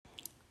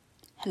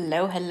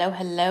Hello, hello,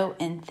 hello,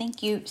 and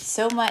thank you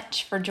so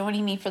much for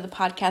joining me for the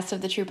podcast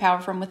of The True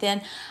Power From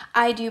Within.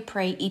 I do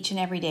pray each and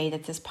every day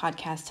that this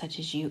podcast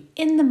touches you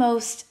in the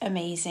most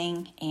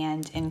amazing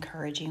and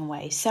encouraging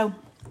way. So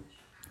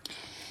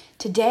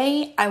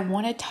today I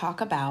want to talk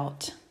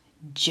about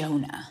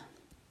Jonah.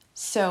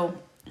 So,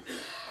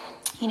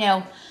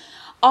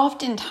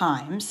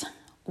 oftentimes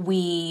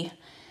we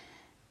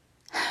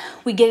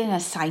get an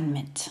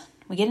assignment.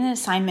 We get an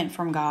assignment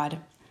from God,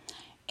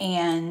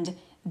 and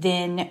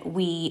then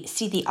we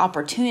see the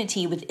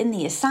opportunity within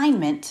the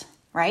assignment,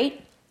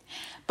 right?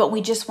 But we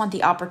just want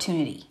the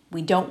opportunity.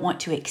 We don't want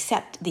to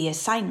accept the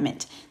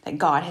assignment that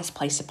God has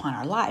placed upon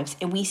our lives.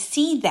 And we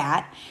see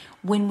that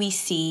when we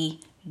see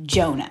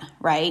Jonah,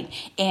 right?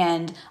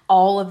 And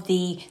all of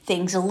the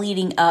things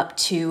leading up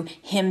to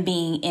him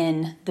being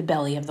in the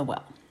belly of the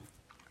whale.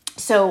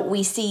 So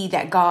we see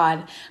that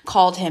God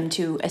called him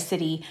to a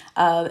city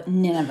of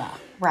Nineveh,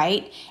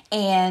 right?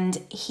 And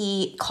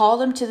he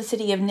called him to the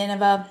city of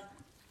Nineveh.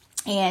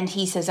 And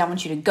he says, I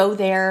want you to go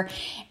there.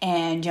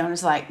 And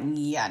Jonah's like,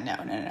 yeah,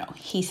 no.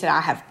 He said, I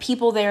have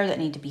people there that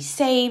need to be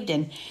saved.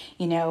 And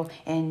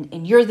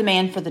you're the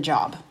man for the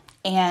job.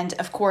 And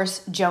of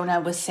course,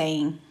 Jonah was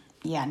saying,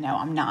 yeah, no,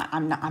 I'm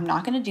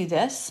not going to do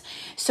this.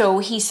 So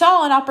he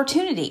saw an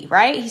opportunity,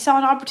 right? He saw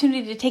an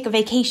opportunity to take a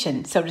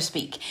vacation, so to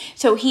speak.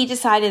 So he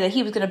decided that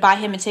he was going to buy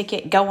him a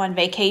ticket, go on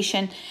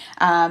vacation.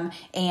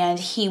 And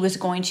he was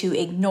going to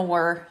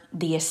ignore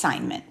the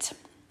assignment.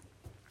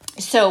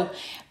 So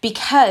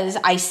because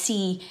I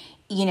see,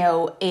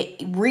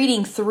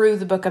 reading through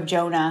the book of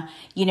Jonah,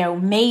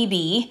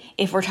 maybe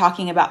if we're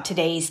talking about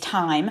today's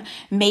time,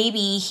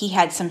 maybe he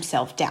had some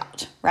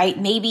self-doubt, right?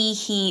 Maybe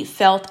he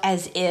felt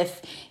as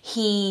if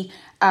he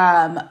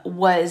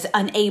was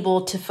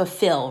unable to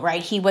fulfill,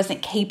 right? He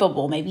wasn't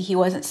capable. Maybe he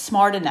wasn't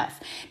smart enough.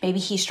 Maybe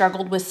he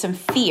struggled with some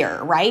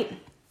fear, right?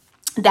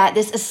 That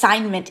this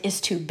assignment is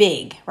too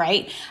big,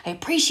 right? I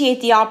appreciate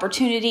the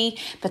opportunity,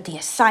 but the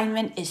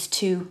assignment is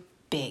too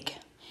big.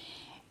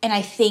 And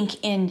I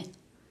think in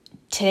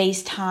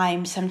today's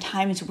time,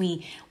 sometimes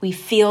we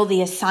feel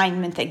the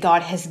assignment that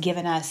God has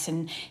given us,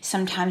 and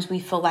sometimes we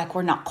feel like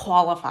we're not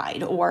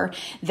qualified, or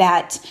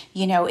that,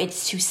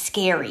 it's too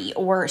scary,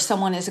 or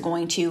someone is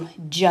going to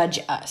judge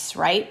us,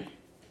 right?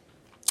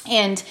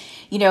 And,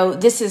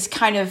 this is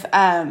kind of,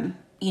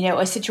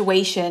 a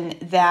situation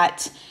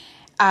that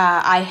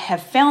I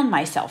have found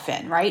myself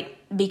in, right?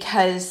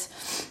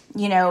 Because,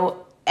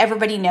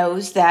 everybody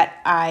knows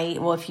that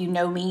if you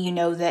know me, you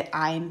know that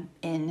I'm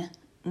in,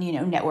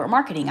 network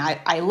marketing.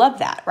 I love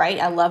that, right?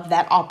 I love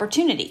that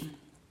opportunity.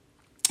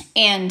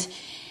 And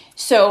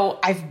so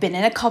I've been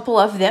in a couple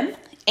of them,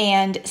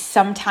 and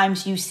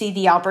sometimes you see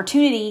the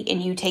opportunity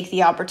and you take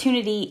the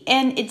opportunity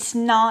and it's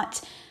not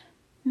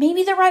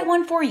maybe the right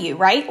one for you,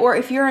 right? Or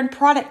if you're in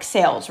product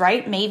sales,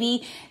 right?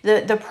 Maybe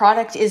the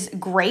product is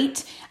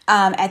great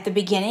at the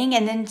beginning,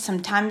 and then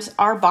sometimes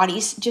our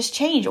bodies just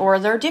change, or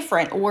they're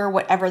different, or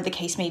whatever the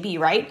case may be,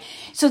 right?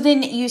 So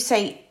then you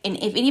say, and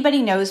if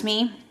anybody knows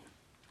me,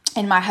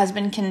 and my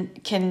husband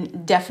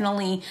can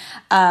definitely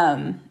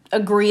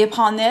agree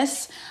upon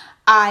this,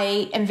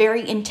 I am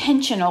very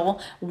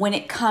intentional when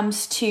it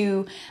comes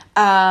to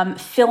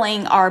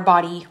filling our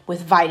body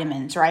with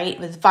vitamins, right?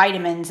 With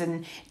vitamins,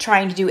 and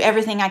trying to do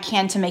everything I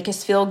can to make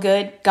us feel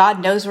good.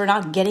 God knows we're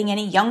not getting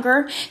any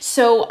younger.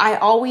 So I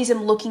always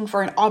am looking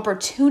for an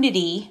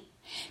opportunity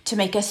to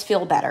make us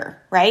feel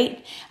better,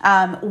 right?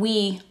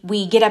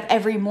 We get up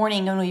every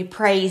morning and we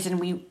praise and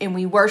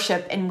we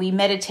worship and we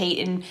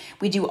meditate and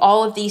we do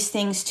all of these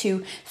things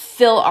to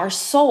fill our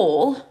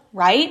soul,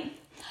 right?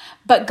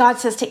 But God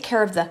says take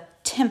care of the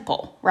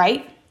temple,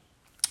 right?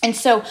 And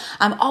so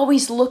I'm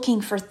always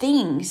looking for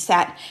things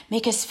that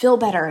make us feel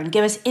better and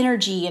give us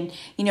energy and,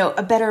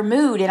 a better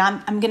mood. And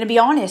I'm going to be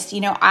honest,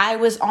 I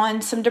was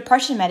on some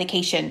depression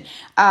medication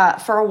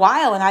for a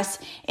while,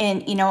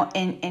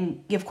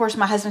 and of course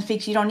my husband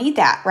speaks, you don't need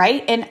that,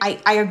 right? And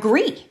I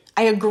agree.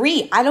 I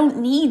don't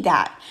need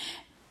that,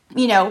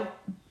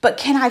 but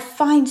can I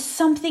find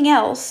something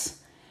else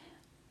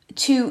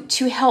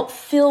to help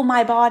fill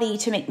my body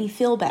to make me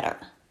feel better,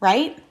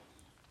 right?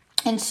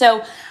 And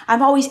so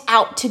I'm always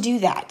out to do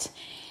that.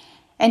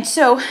 And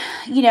so,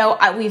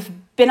 we've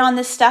been on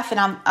this stuff, and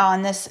I'm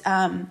on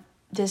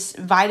this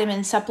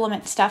vitamin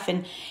supplement stuff,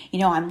 and,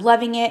 I'm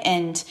loving it.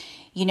 And,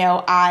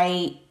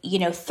 I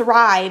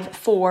thrive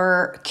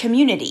for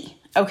community.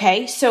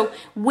 Okay. So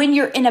when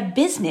you're in a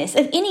business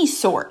of any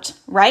sort,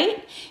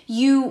 right,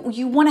 you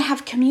want to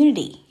have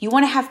community. You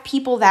want to have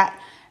people that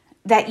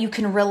you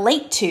can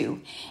relate to.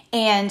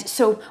 And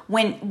so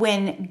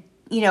when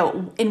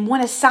in one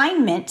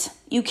assignment,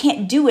 you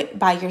can't do it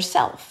by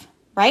yourself,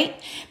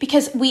 right?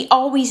 Because we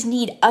always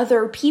need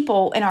other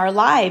people in our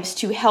lives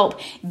to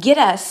help get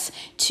us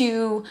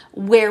to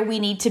where we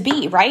need to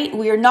be, right?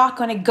 We are not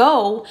going to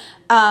go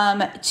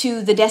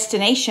to the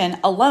destination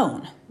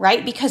alone,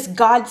 right? Because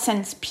God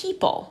sends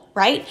people,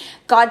 right?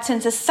 God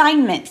sends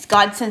assignments.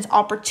 God sends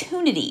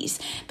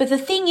opportunities. But the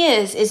thing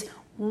is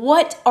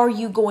what are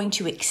you going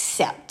to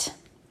accept,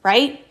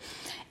 right?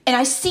 And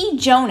I see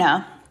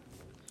Jonah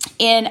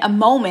in a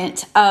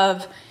moment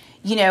of,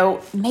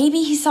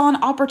 maybe he saw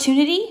an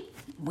opportunity.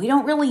 We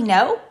don't really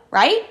know,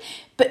 right?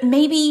 But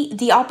maybe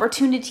the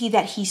opportunity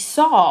that he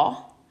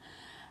saw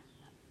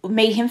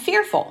made him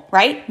fearful,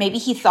 right? Maybe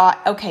he thought,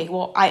 okay,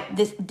 well, I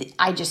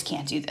just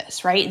can't do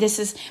this, right?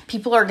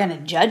 People are going to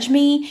judge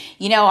me.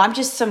 I'm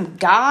just some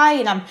guy,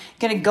 and I'm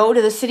going to go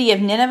to the city of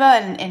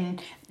Nineveh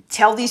and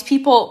tell these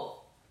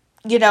people,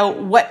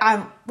 what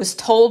I was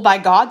told by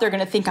God. They're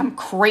going to think I'm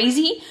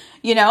crazy,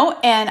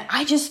 and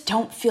I just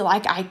don't feel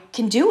like I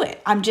can do it.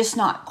 I'm just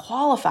not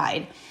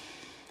qualified.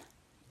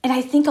 And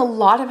I think a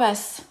lot of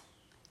us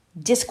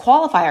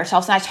disqualify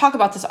ourselves. And I talk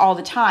about this all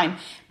the time,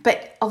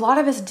 but a lot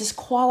of us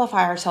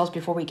disqualify ourselves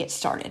before we get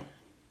started.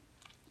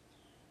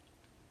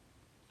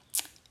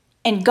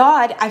 And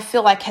God, I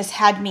feel like, has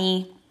had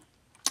me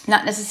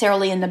not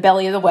necessarily in the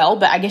belly of the well,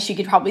 but I guess you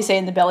could probably say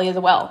in the belly of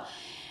the well,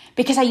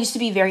 because I used to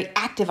be very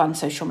active on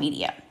social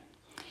media.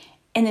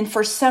 And then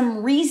for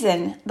some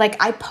reason,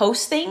 I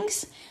post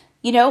things,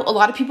 a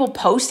lot of people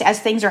post as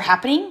things are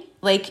happening.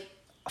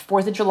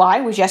 4th of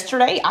July was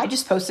yesterday. I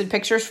just posted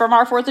pictures from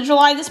our 4th of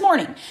July this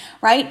morning,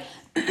 right?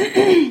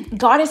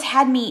 God has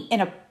had me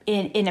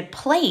in a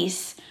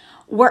place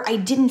where I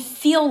didn't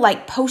feel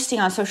like posting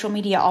on social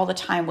media all the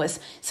time was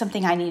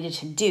something I needed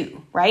to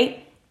do,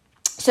 right?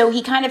 So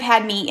he kind of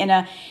had me in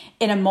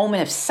a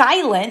moment of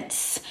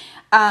silence,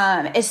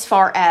 as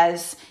far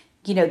as,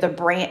 the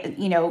brand,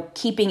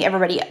 keeping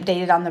everybody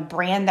updated on the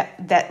brand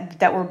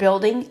that we're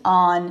building,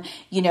 on,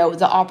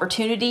 the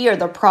opportunity or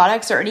the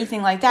products or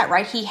anything like that,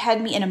 right? He had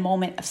me in a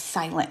moment of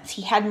silence.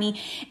 He had me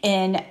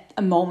in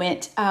a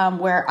moment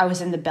where I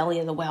was in the belly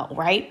of the well,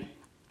 right?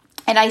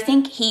 And I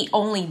think he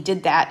only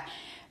did that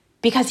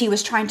because he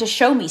was trying to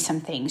show me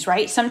some things,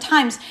 right?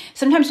 Sometimes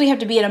we have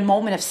to be in a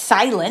moment of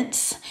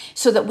silence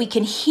so that we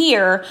can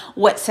hear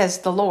what says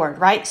the Lord,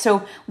 right?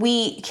 So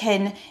we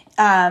can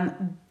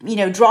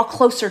draw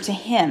closer to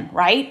him,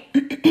 right?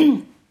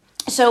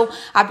 So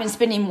I've been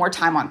spending more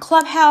time on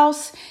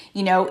Clubhouse,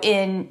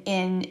 in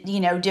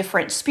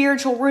different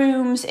spiritual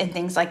rooms and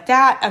things like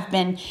that. I've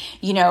been,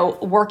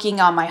 working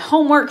on my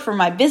homework for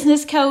my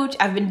business coach.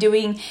 I've been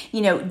doing,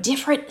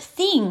 different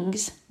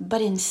things,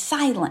 but in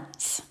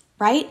silence,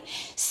 right?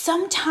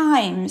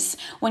 Sometimes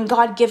when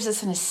God gives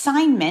us an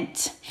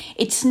assignment,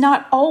 it's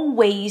not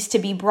always to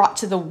be brought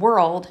to the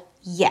world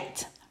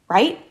yet,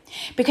 right?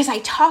 Because I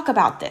talk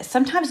about this.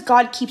 Sometimes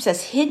God keeps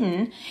us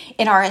hidden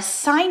in our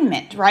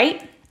assignment,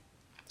 right?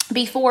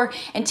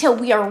 Until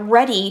we are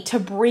ready to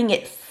bring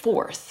it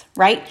forth,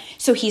 right?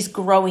 So he's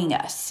growing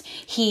us.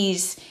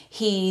 He's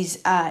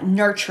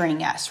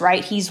nurturing us,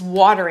 right? He's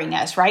watering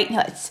us, right?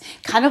 It's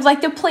kind of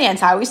like the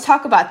plants. I always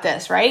talk about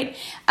this, right?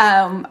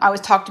 I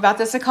talked about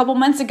this a couple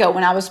months ago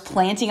when I was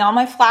planting all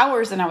my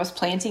flowers and I was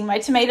planting my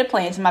tomato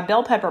plants and my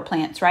bell pepper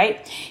plants,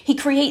 right? He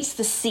creates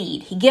the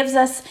seed. He gives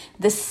us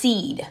the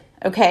seed,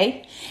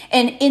 okay?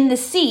 And in the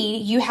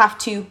seed, you have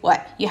to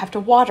what? You have to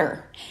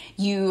water.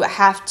 You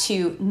have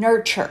to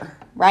nurture,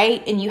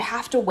 right? And you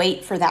have to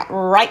wait for that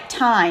right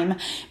time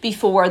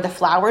before the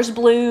flowers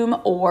bloom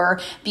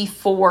or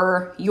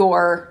before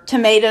your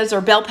tomatoes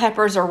or bell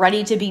peppers are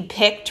ready to be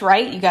picked,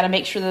 right? You got to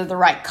make sure they're the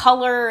right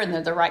color and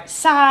they're the right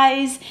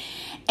size.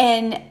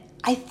 And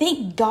I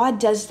think God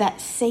does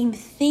that same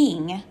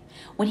thing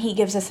when he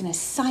gives us an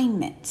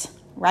assignment,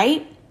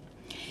 right?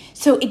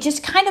 So it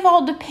just kind of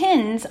all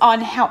depends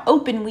on how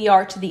open we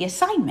are to the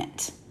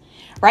assignment,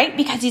 right?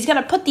 Because he's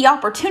going to put the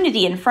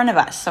opportunity in front of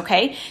us,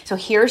 okay? So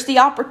here's the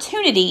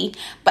opportunity,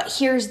 but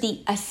here's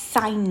the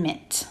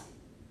assignment,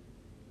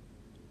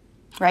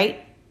 right?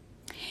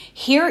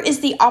 Here is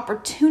the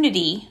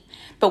opportunity,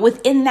 but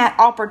within that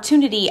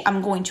opportunity,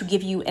 I'm going to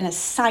give you an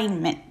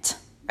assignment,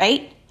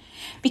 right?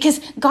 Because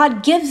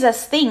God gives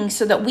us things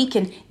so that we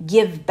can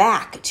give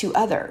back to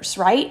others,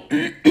 right?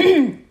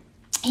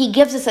 He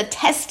gives us a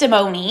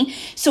testimony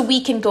so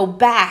we can go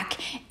back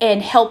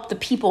and help the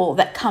people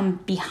that come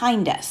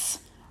behind us,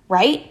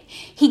 right?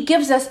 He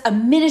gives us a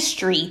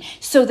ministry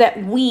so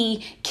that we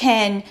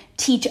can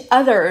teach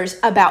others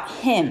about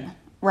him,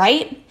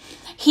 right?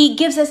 He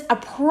gives us a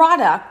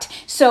product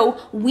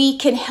so we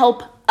can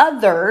help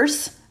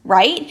others,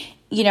 right?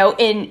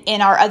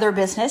 In our other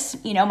business,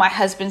 my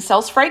husband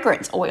sells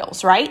fragrance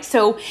oils, right?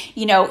 So,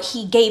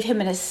 he gave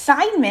him an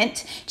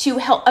assignment to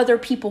help other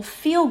people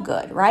feel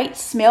good, right?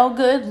 Smell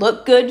good,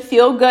 look good,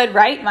 feel good,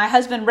 right? My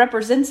husband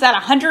represents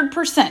that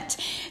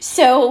 100%.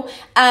 So,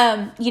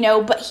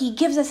 but he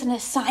gives us an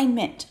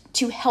assignment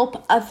to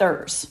help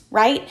others,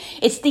 right?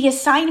 It's the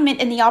assignment,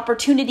 and the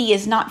opportunity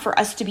is not for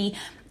us to be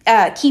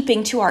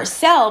keeping to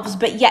ourselves,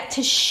 but yet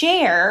to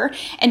share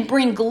and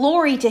bring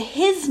glory to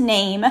his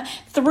name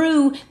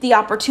through the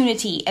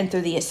opportunity and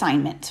through the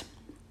assignment.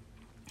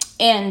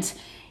 And,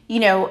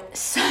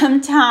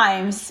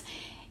 sometimes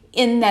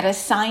in that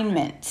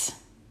assignment,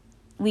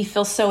 we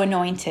feel so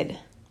anointed,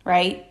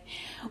 right?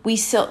 We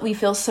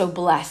feel so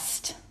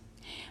blessed.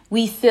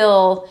 We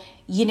feel,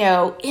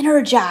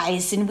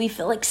 energized, and we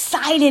feel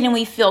excited, and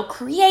we feel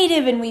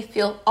creative, and we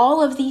feel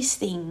all of these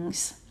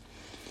things.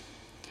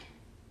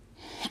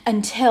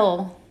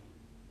 Until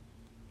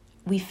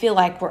we feel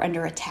like we're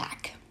under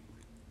attack,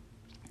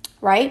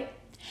 right?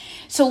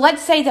 So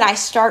let's say that I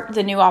start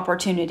the new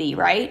opportunity,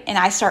 right? And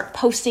I start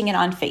posting it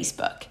on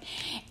Facebook.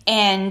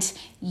 And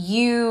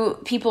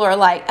people are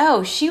like,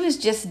 oh, she was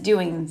just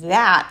doing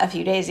that a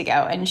few days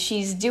ago. And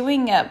she's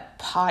doing a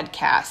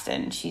podcast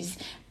and she's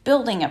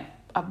building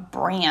a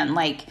brand.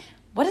 Like,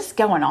 what is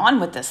going on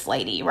with this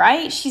lady,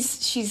 right?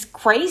 She's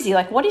crazy.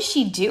 Like, what is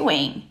she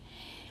doing?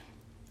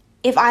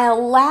 If I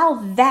allow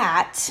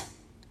that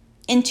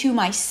into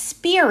my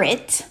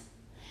spirit,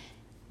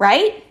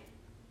 right?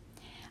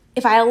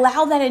 If I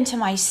allow that into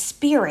my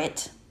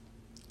spirit,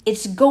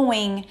 it's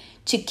going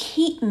to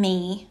keep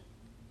me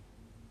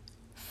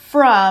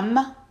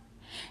from,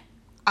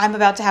 I'm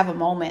about to have a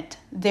moment.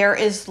 There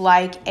is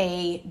like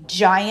a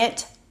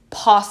giant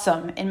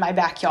possum in my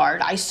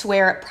backyard. I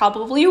swear it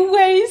probably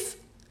weighs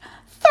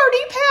 30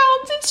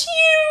 pounds. It's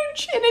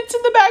huge and it's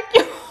in the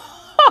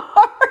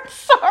backyard.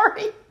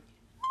 Sorry.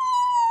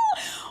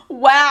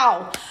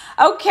 Wow.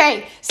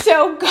 Okay.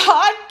 So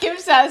God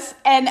gives us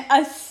an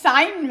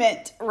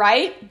assignment,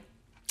 right?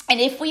 And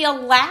if we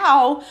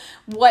allow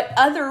what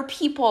other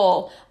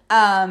people,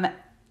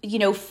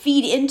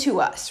 feed into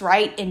us,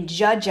 right? And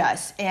judge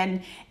us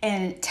and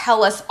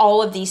tell us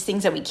all of these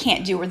things that we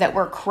can't do or that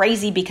we're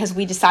crazy because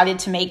we decided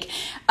to make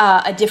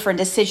a different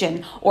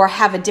decision or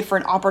have a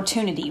different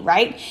opportunity,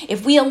 right?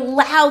 If we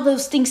allow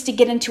those things to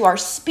get into our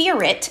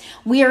spirit,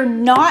 we are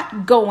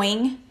not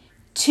going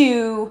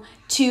to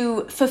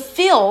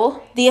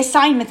fulfill the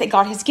assignment that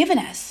God has given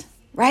us,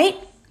 right?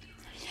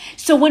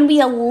 So when we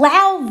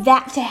allow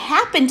that to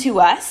happen to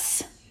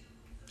us,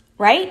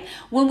 right?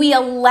 When we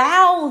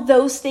allow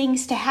those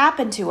things to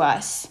happen to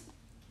us,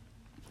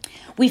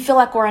 we feel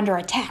like we're under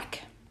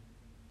attack.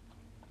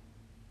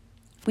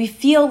 We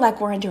feel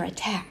like we're under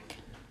attack.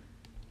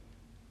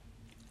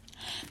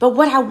 But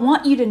what I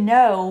want you to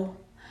know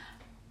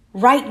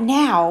right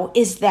now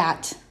is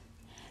that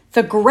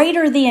the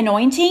greater the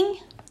anointing,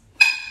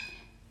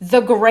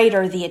 the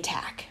greater the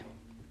attack.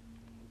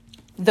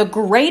 The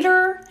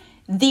greater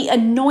the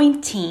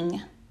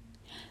anointing,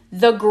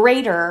 the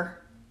greater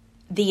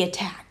the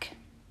attack.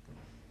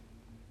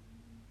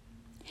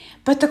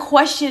 But the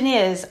question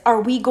is,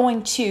 are we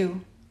going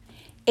to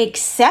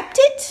accept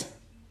it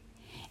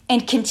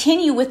and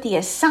continue with the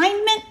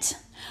assignment?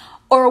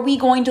 Or are we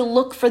going to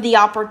look for the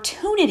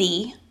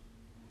opportunity,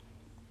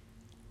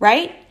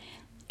 right?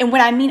 And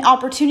when I mean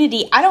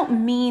opportunity, I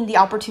don't mean the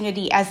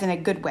opportunity as in a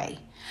good way.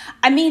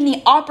 I mean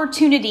the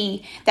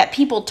opportunity that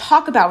people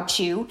talk about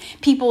you,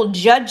 people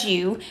judge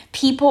you,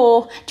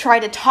 people try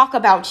to talk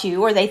about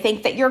you, or they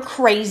think that you're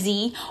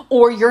crazy,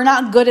 or you're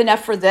not good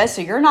enough for this,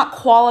 or you're not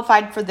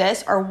qualified for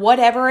this, or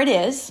whatever it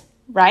is,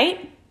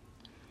 right?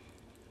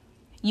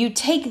 You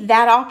take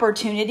that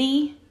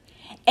opportunity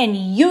and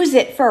use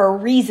it for a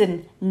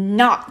reason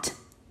not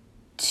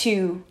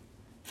to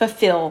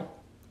fulfill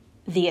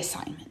the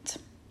assignment.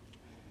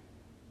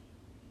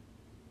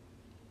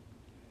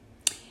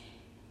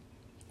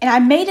 And I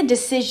made a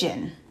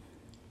decision,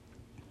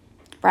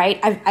 right?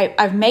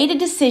 I've made a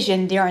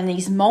decision during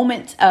these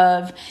moments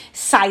of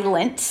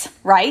silence,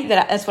 right?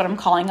 That's what I'm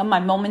calling them, my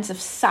moments of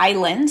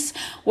silence,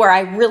 where I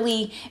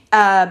really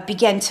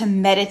began to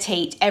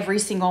meditate every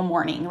single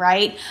morning,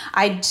 right?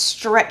 I'd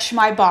stretch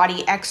my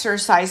body,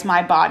 exercise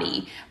my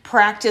body,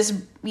 practice,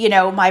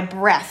 my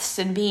breaths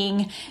and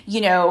being,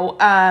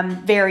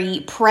 very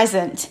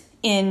present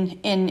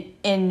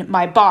in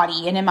my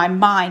body and in my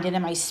mind and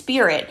in my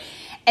spirit.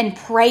 And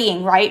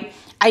praying, right?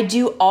 I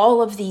do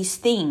all of these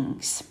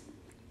things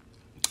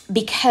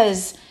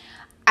because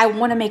I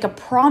want to make a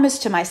promise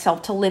to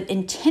myself to live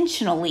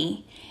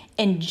intentionally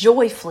and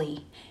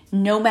joyfully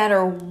no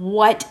matter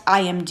what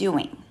I am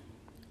doing.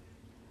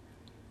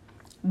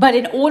 But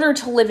in order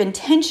to live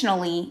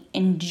intentionally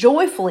and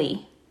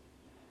joyfully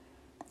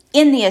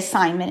in the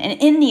assignment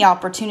and in the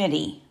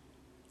opportunity,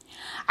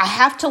 I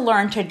have to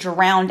learn to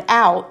drown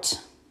out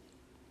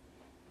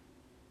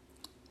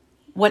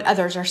what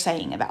others are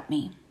saying about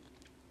me,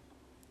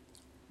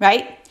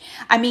 right?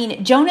 I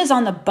mean, Jonah's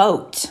on the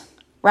boat,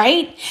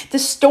 right? The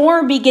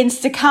storm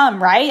begins to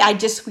come,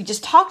 right? We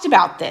just talked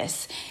about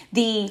this.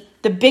 The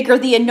bigger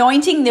the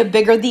anointing, the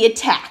bigger the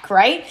attack,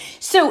 right?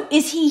 So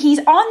he's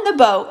on the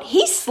boat,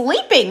 he's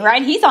sleeping,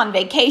 right? He's on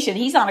vacation,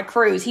 he's on a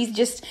cruise, he's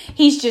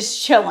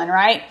just chilling,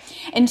 right?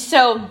 And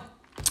so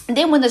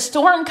then when the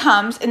storm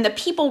comes and the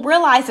people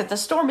realize that the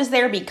storm is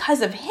there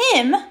because of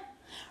him,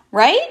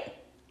 right?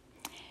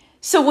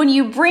 So when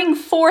you bring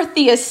forth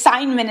the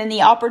assignment and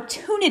the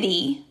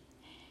opportunity,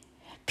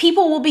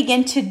 people will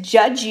begin to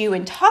judge you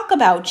and talk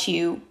about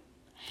you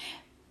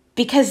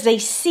because they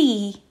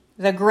see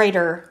the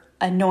greater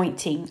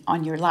anointing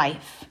on your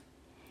life.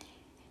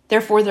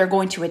 Therefore, they're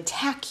going to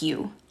attack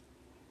you,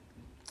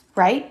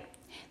 right?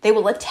 They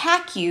will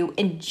attack you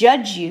and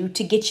judge you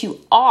to get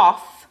you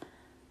off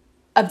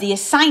of the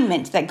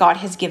assignment that God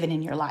has given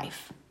in your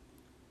life.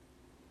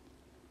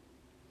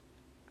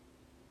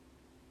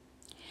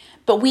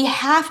 But we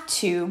have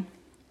to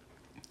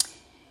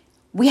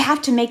we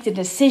have to make the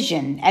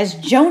decision, as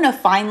Jonah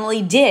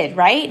finally did,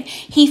 right?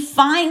 He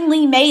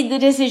finally made the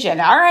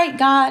decision. All right,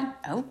 God,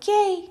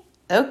 okay.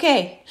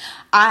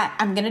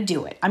 I'm going to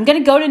do it. I'm going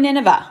to go to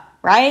Nineveh,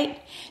 right?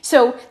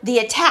 So the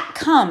attack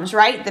comes,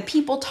 right? The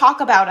people talk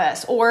about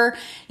us, or,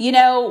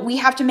 we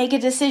have to make a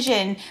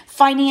decision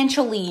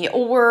financially,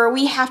 or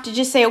we have to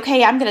just say,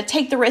 okay, I'm going to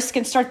take the risk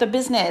and start the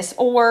business,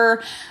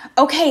 or,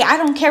 okay, I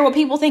don't care what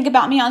people think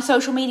about me on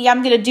social media.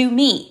 I'm going to do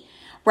me,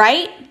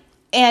 right?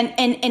 And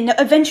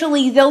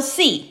eventually they'll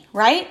see,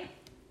 right?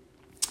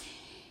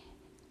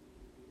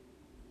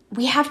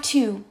 We have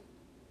to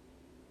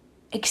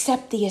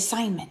accept the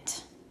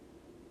assignment.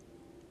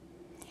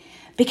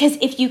 Because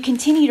if you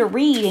continue to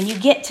read and you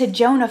get to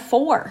Jonah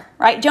 4,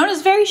 right?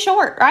 Jonah's very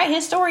short, right?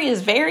 His story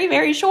is very,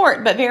 very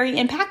short, but very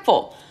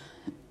impactful.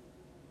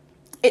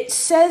 It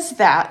says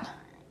that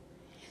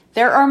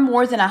there are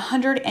more than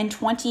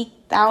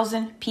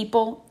 120,000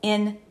 people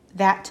in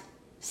that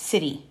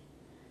city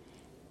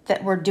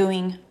that were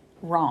doing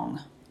wrong.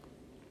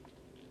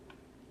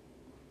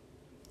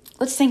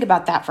 Let's think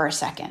about that for a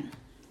second.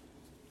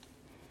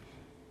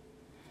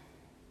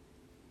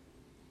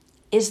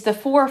 Is the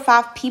 4 or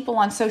 5 people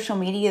on social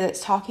media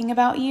that's talking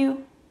about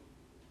you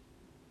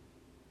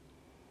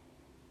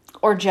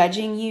or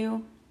judging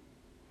you,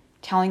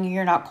 telling you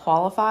you're not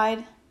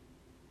qualified,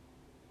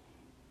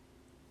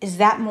 is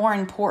that more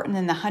important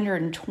than the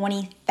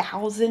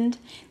 120,000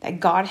 that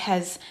God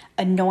has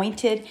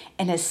anointed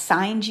and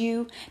assigned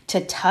you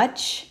to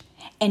touch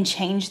and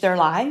change their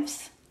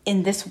lives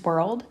in this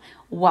world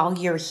while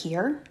you're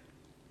here?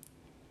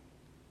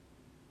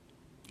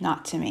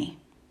 Not to me.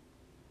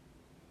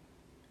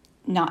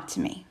 Not to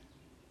me.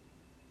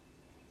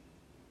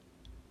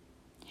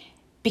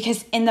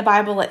 Because in the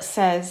Bible it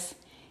says,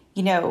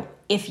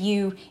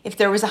 if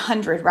there was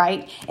 100,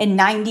 right, and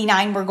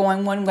 99 were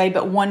going one way,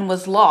 but one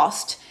was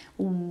lost,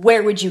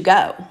 where would you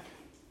go?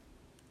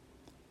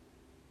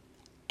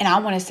 And I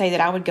want to say that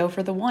I would go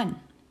for the one.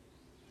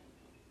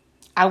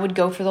 I would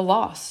go for the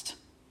lost.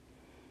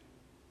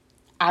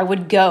 I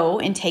would go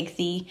and take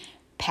the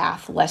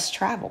path less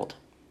traveled.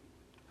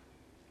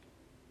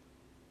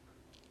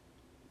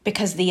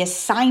 Because the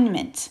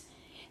assignment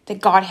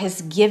that God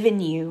has given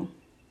you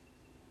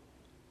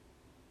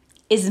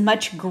is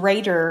much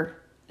greater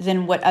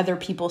than what other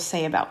people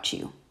say about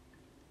you.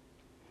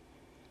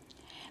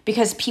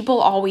 Because people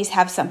always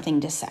have something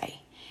to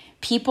say.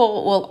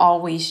 People will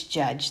always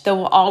judge. There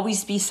will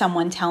always be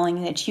someone telling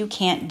you that you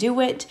can't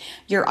do it.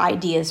 Your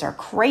ideas are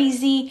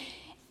crazy.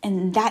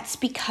 And that's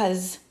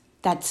because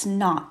that's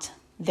not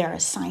their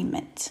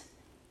assignment.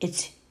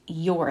 It's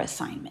your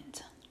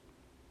assignment.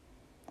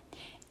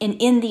 And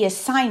in the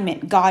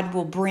assignment, God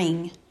will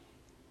bring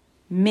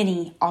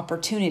many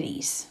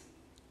opportunities.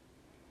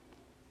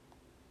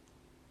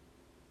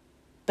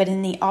 But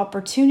in the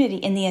opportunity,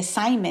 in the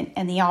assignment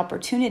and the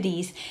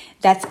opportunities,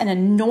 that's an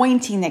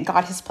anointing that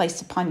God has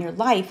placed upon your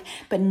life.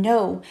 But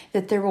know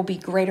that there will be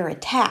greater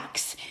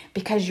attacks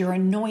because your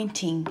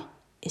anointing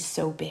is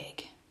so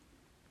big.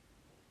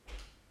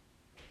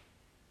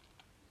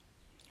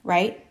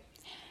 Right?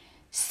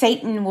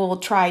 Satan will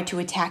try to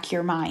attack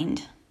your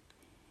mind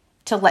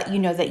to let you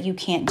know that you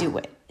can't do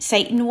it.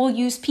 Satan will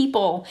use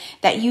people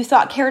that you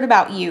thought cared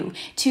about you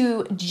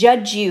to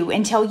judge you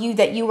and tell you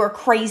that you are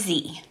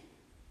crazy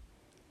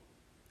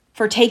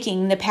for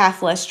taking the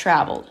path less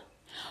traveled,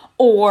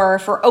 or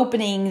for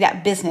opening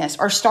that business,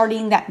 or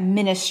starting that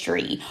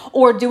ministry,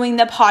 or doing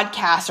the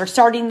podcast, or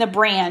starting the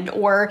brand,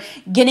 or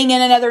getting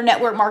in another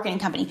network marketing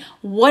company.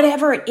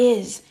 Whatever it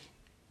is,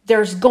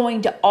 there's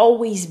going to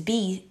always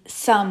be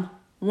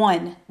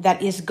someone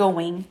that is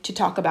going to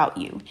talk about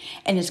you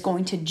and is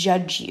going to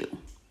judge you,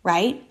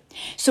 right?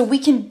 So we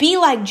can be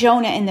like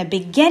Jonah in the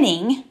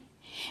beginning,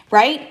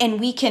 right? And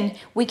we can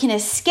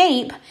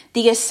escape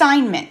the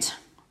assignment,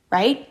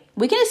 right?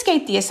 We can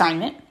escape the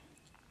assignment.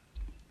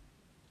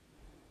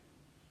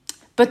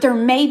 But there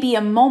may be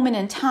a moment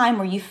in time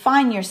where you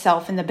find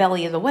yourself in the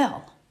belly of the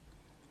whale.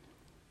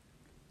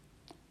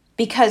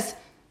 Because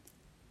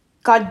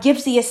God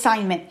gives the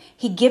assignment,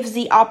 He gives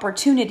the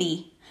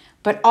opportunity,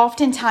 but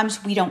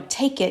oftentimes we don't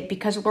take it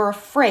because we're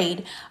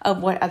afraid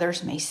of what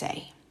others may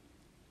say.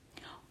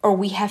 Or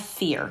we have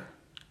fear.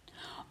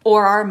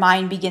 Or our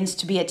mind begins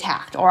to be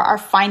attacked. Or our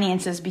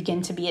finances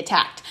begin to be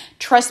attacked.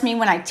 Trust me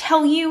when I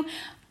tell you,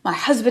 my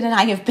husband and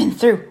I have been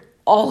through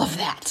all of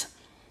that.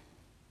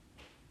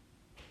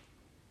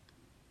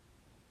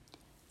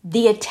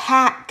 The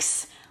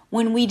attacks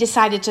when we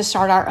decided to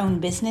start our own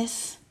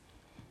business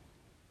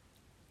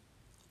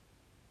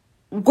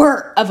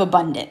were of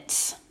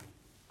abundance.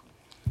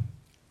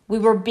 We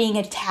were being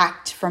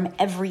attacked from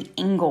every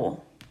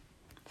angle,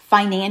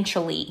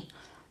 financially,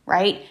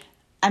 right?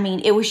 I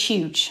mean, it was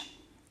huge.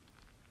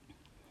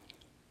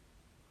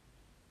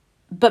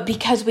 But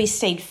because we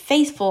stayed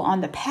faithful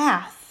on the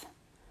path,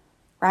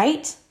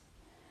 right,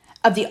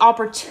 of the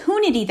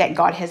opportunity that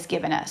God has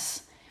given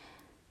us,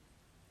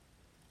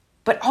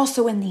 but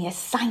also in the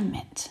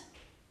assignment,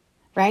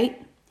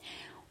 right?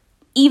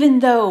 Even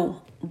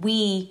though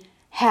we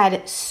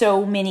had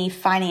so many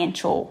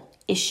financial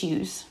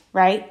issues,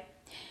 right?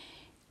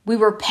 We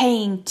were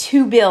paying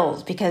 2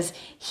 bills because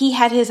he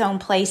had his own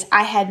place,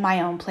 I had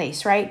my own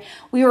place, right?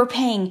 We were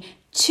paying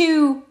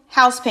 2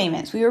 house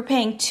payments. We were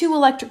paying 2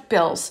 electric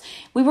bills.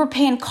 We were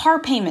paying car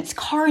payments,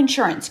 car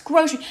insurance,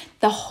 grocery,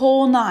 the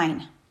whole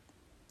 9,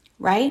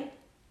 right?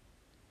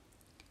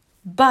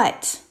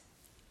 But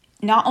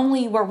not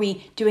only were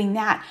we doing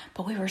that,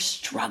 but we were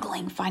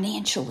struggling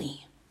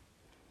financially.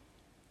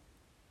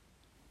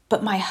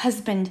 But my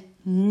husband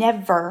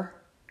never,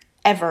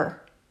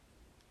 ever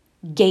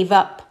gave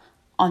up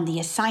on the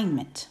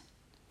assignment,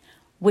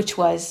 which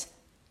was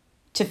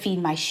to feed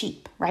my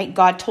sheep, right?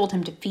 God told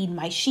him to feed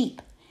my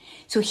sheep.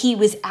 So he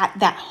was at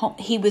that home,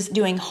 he was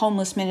doing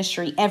homeless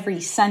ministry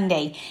every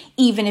Sunday,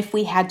 even if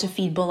we had to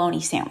feed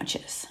bologna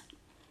sandwiches.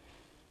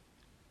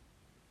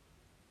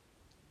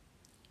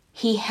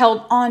 He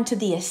held on to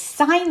the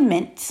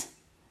assignment,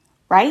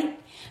 right?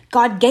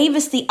 God gave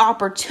us the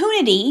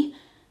opportunity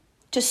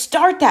to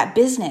start that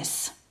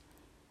business.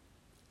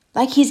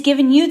 Like he's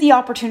given you the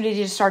opportunity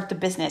to start the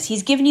business.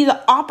 He's given you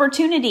the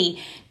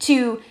opportunity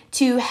to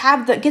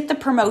get the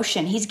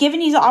promotion. He's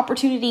given you the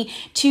opportunity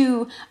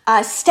to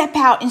step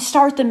out and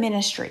start the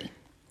ministry.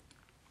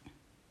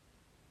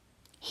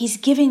 He's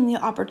giving the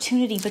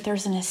opportunity, but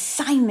there's an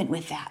assignment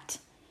with that.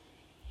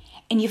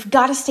 And you've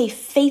got to stay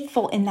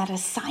faithful in that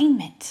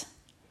assignment.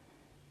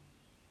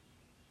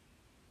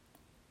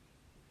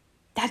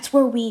 That's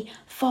where we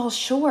fall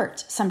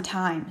short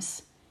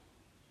sometimes.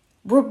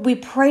 We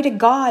pray to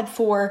God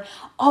for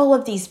all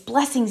of these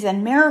blessings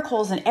and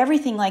miracles and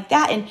everything like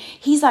that. And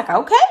he's like,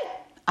 okay,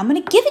 I'm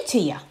going to give it to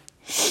you.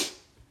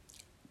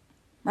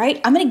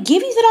 Right? I'm going to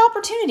give you that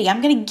opportunity.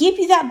 I'm going to give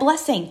you that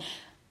blessing.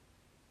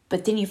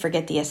 But then you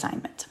forget the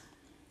assignment.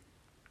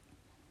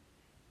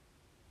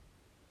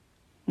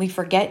 We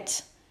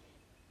forget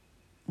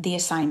the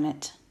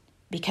assignment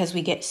because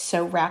we get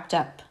so wrapped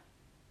up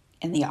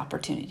in the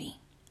opportunity.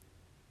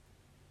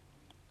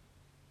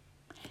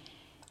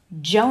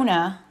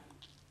 Jonah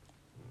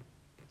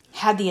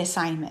had the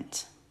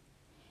assignment.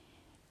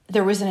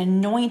 There was an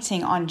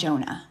anointing on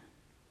Jonah.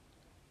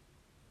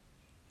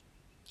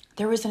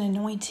 There was an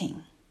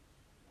anointing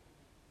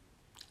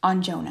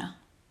on Jonah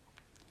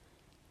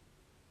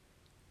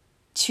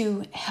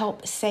to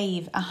help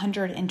save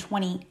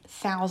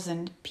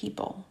 120,000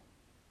 people.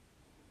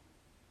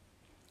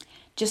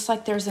 Just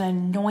like there's an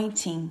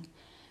anointing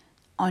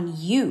on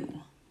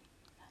you.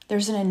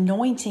 There's an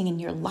anointing in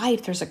your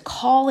life. There's a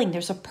calling.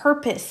 There's a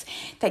purpose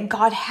that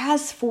God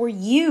has for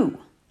you.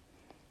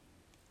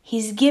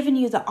 He's given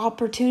you the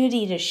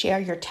opportunity to share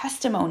your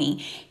testimony.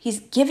 He's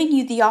given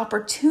you the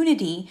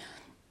opportunity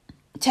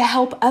to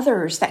help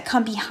others that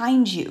come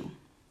behind you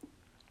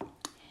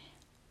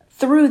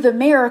through the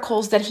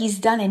miracles that he's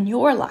done in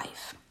your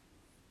life.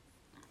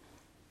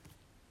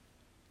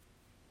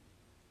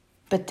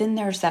 But then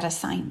there's that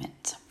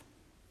assignment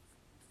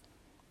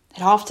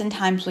that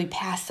oftentimes we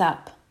pass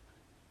up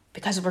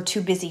because we're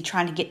too busy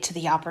trying to get to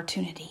the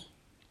opportunity.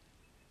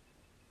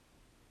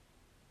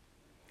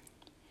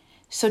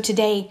 So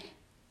today,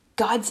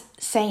 God's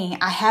saying,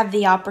 I have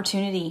the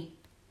opportunity.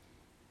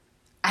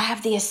 I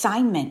have the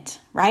assignment,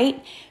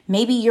 right?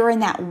 Maybe you're in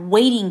that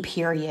waiting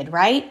period,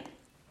 right?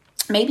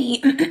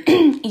 Maybe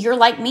you're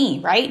like me,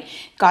 right?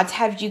 God's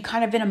had you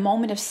kind of in a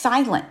moment of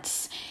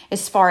silence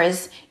as far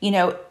as,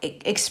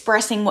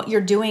 expressing what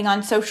you're doing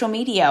on social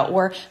media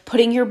or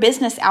putting your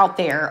business out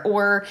there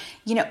or,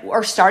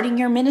 or starting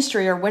your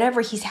ministry or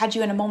whatever. He's had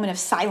you in a moment of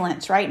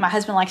silence, right? My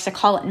husband likes to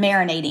call it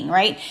marinating,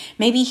 right?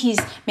 Maybe he's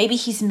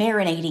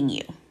marinating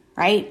you,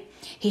 right?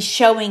 He's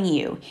showing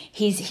you,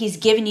 he's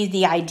giving you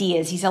the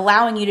ideas. He's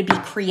allowing you to be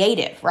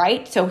creative,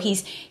 right? So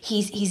he's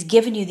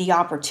given you the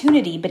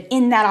opportunity, but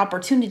in that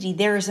opportunity,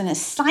 there is an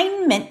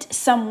assignment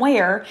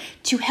somewhere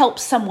to help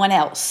someone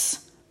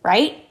else,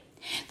 right?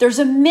 There's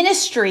a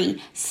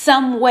ministry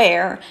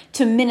somewhere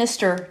to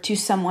minister to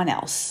someone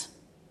else.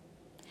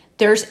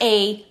 There's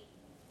a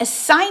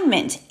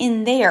assignment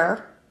in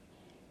there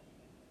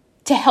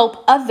to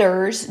help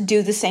others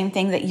do the same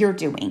thing that you're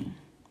doing.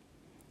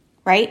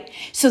 Right?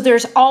 So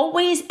there's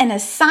always an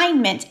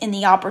assignment in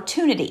the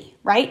opportunity,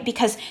 right?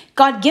 Because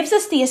God gives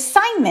us the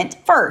assignment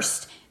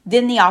first,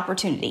 then the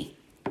opportunity.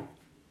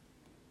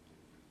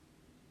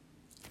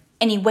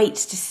 And he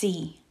waits to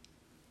see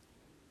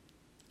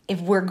if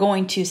we're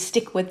going to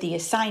stick with the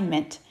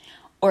assignment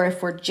or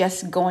if we're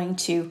just going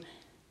to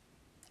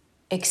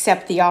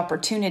accept the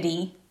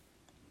opportunity,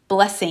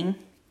 blessing,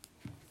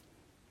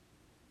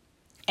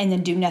 and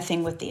then do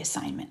nothing with the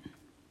assignment.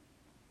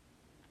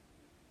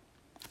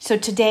 So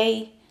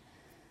today,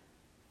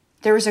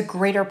 there is a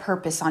greater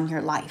purpose on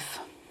your life.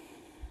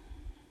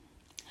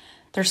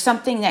 There's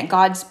something that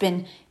God's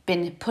been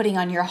putting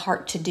on your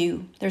heart to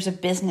do. There's a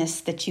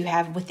business that you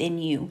have within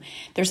you.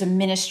 There's a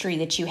ministry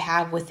that you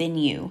have within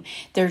you.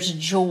 There's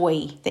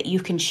joy that you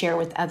can share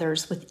with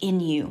others within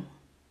you.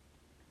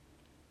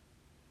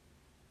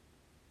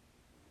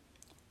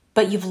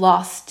 But you've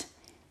lost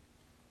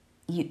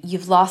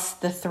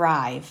the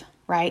thrive,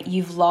 right?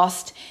 You've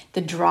lost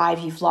the drive,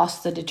 you've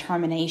lost the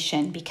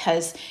determination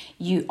because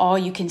all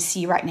you can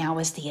see right now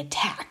is the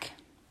attack.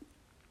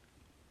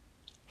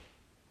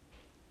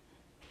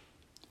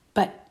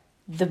 But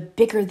the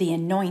bigger the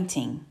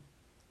anointing,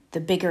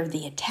 the bigger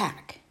the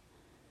attack.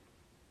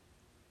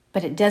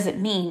 But it doesn't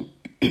mean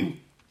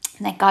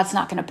that God's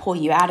not going to pull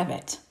you out of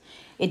it.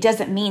 It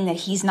doesn't mean that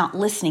he's not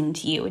listening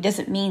to you. It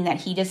doesn't mean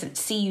that he doesn't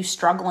see you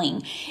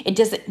struggling. It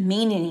doesn't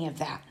mean any of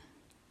that.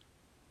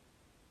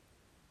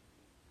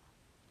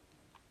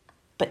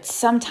 But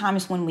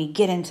sometimes when we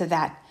get into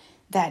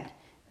that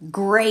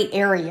gray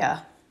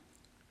area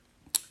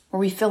where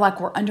we feel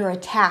like we're under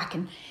attack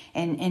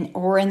and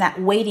we're in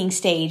that waiting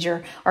stage,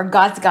 or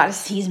God's got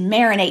us, he's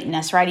marinating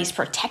us, right? He's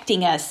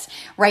protecting us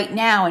right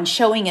now and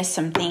showing us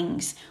some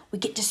things, we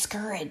get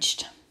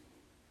discouraged.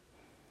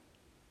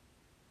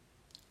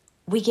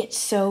 We get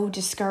so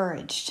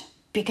discouraged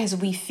because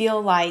we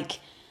feel like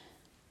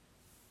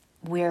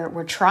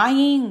we're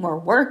trying, we're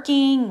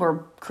working,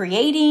 we're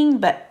creating,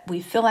 but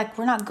we feel like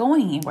we're not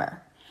going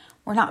anywhere.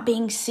 We're not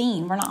being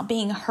seen. We're not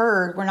being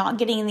heard. We're not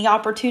getting the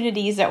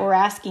opportunities that we're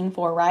asking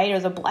for, right? Or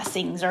the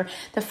blessings or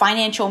the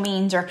financial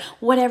means or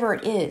whatever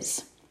it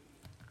is.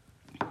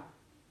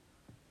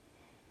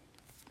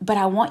 But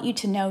I want you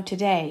to know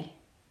today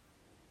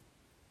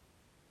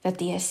that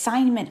the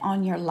assignment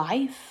on your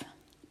life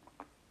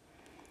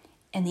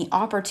and the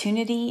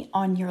opportunity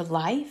on your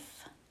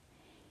life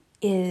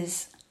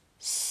is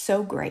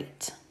so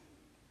great.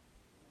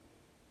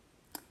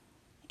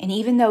 And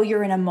even though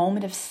you're in a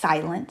moment of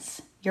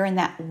silence, you're in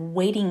that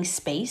waiting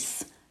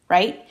space,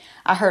 right?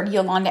 I heard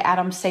Yolanda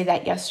Adams say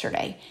that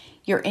yesterday.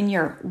 You're in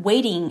your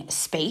waiting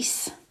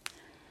space.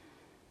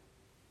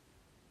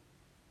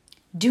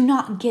 Do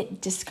not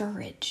get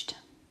discouraged.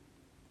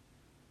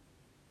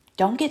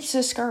 Don't get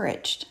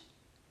discouraged.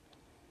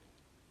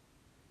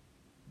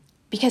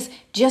 Because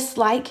just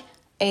like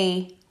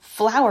a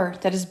flower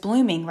that is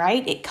blooming,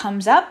 right? It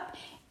comes up,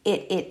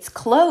 it's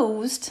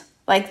closed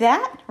like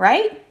that,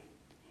 right?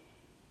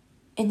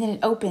 And then it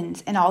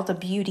opens and all the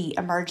beauty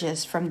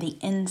emerges from the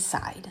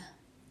inside.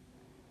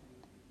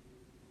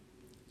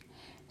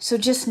 So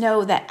just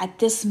know that at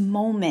this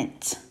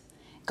moment,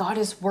 God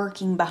is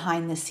working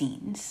behind the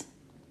scenes,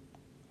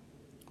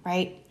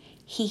 right?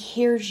 He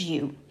hears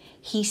you.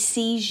 He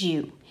sees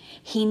you.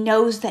 He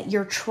knows that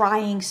you're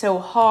trying so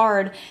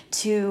hard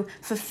to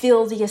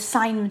fulfill the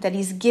assignment that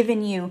he's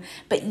given you,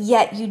 but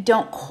yet you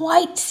don't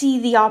quite see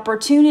the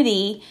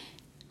opportunity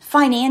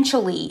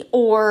financially,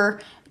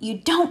 or you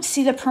don't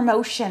see the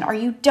promotion, or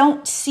you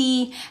don't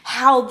see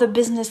how the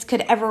business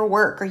could ever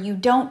work, or you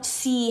don't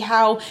see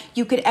how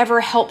you could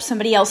ever help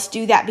somebody else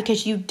do that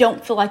because you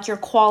don't feel like you're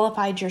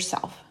qualified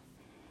yourself.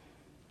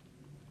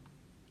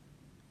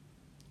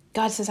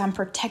 God says, I'm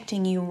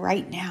protecting you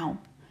right now,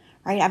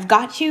 right? I've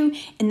got you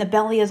in the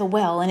belly of the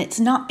well, and it's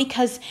not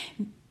because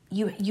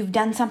you've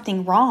done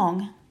something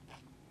wrong.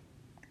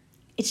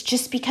 It's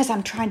just because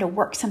I'm trying to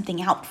work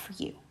something out for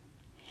you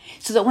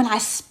so that when I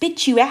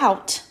spit you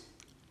out,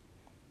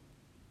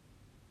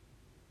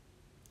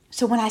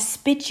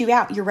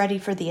 you're ready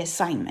for the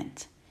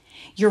assignment.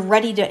 You're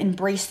ready to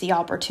embrace the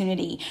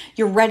opportunity.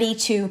 You're ready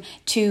to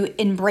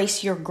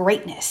embrace your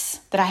greatness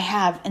that I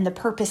have and the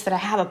purpose that I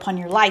have upon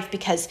your life.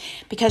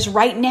 Because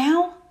right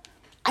now,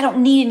 I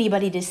don't need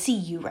anybody to see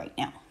you right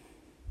now.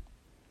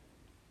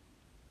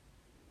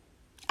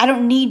 I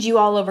don't need you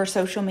all over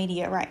social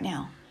media right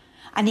now.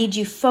 I need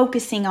you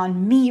focusing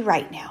on me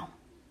right now.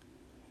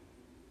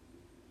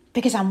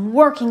 Because I'm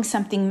working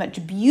something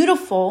much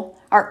beautiful,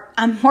 or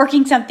I'm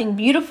working something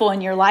beautiful in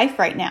your life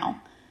right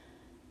now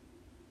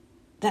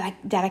that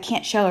I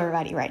can't show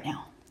everybody right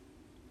now.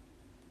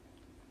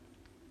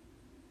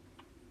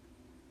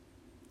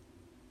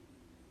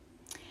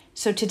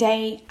 So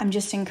today, I'm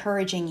just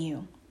encouraging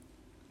you.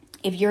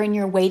 If you're in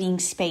your waiting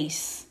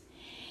space,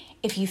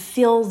 if you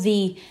feel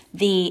the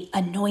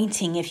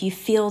anointing, if you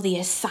feel the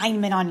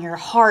assignment on your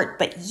heart,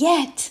 but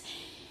yet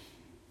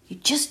you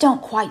just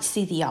don't quite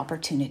see the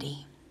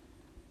opportunity,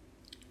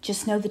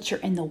 just know that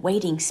you're in the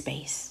waiting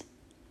space,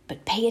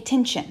 but pay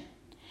attention.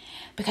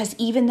 Because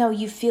even though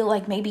you feel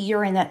like maybe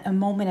you're in a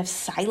moment of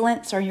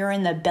silence or you're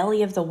in the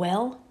belly of the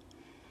well,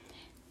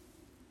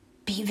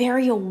 be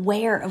very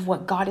aware of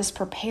what God is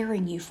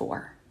preparing you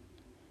for,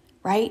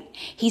 right?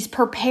 He's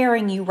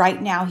preparing you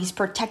right now. He's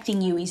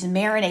protecting you. He's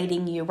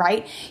marinating you,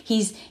 right?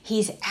 He's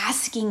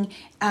asking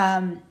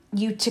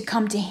you to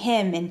come to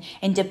him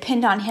and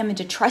depend on him and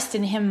to trust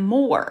in him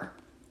more.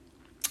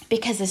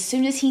 Because as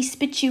soon as he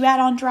spits you out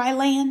on dry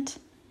land,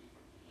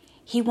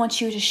 he wants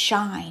you to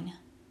shine.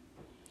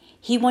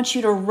 He wants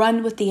you to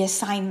run with the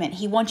assignment.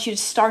 He wants you to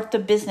start the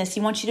business.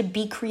 He wants you to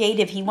be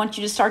creative. He wants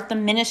you to start the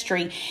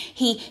ministry.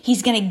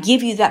 He's going to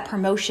give you that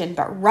promotion.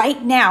 But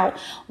right now,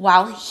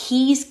 while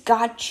he's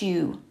got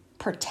you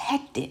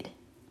protected,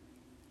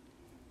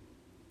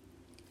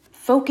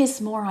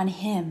 focus more on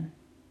him.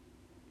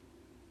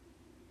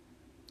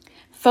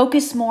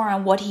 Focus more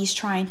on what he's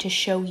trying to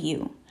show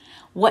you,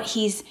 what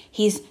he's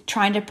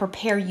trying to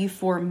prepare you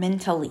for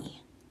mentally.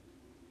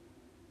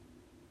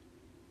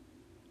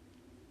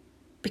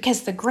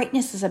 because the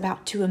greatness is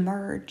about to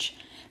emerge.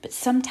 But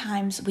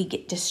sometimes we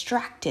get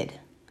distracted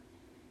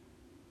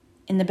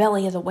in the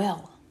belly of the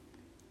well.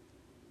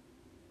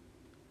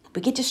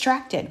 We get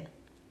distracted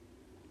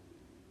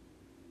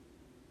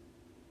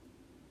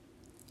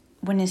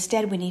when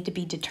instead we need to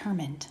be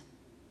determined.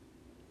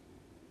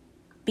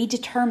 Be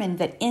determined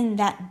that in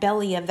that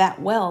belly of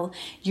that well,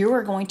 you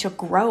are going to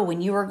grow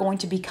and you are going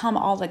to become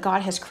all that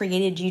God has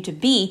created you to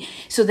be,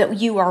 so that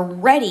you are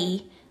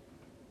ready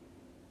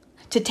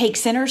to take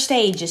center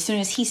stage as soon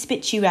as He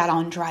spits you out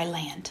on dry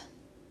land.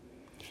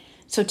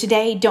 So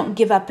today, don't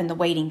give up in the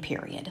waiting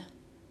period.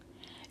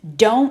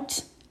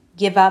 Don't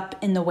give up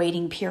in the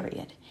waiting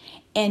period.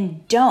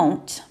 And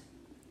don't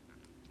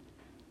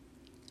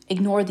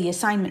ignore the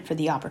assignment for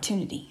the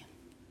opportunity.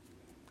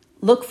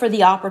 Look for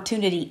the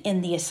opportunity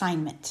in the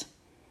assignment.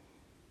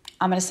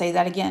 I'm going to say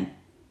that again.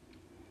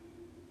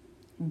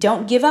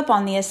 Don't give up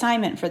on the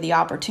assignment for the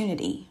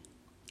opportunity.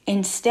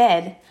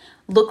 Instead,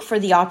 look for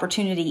the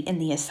opportunity in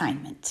the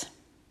assignment.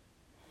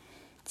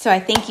 So I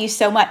thank you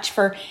so much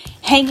for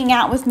hanging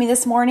out with me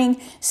this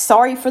morning.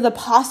 Sorry for the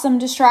possum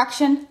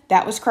distraction.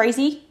 That was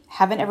crazy.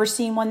 Haven't ever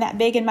seen one that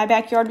big in my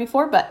backyard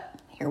before, but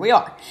here we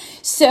are.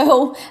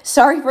 So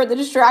sorry for the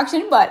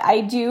distraction, but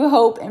I do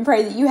hope and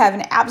pray that you have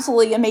an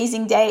absolutely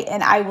amazing day,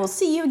 and I will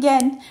see you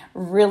again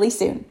really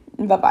soon.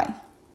 Bye-bye.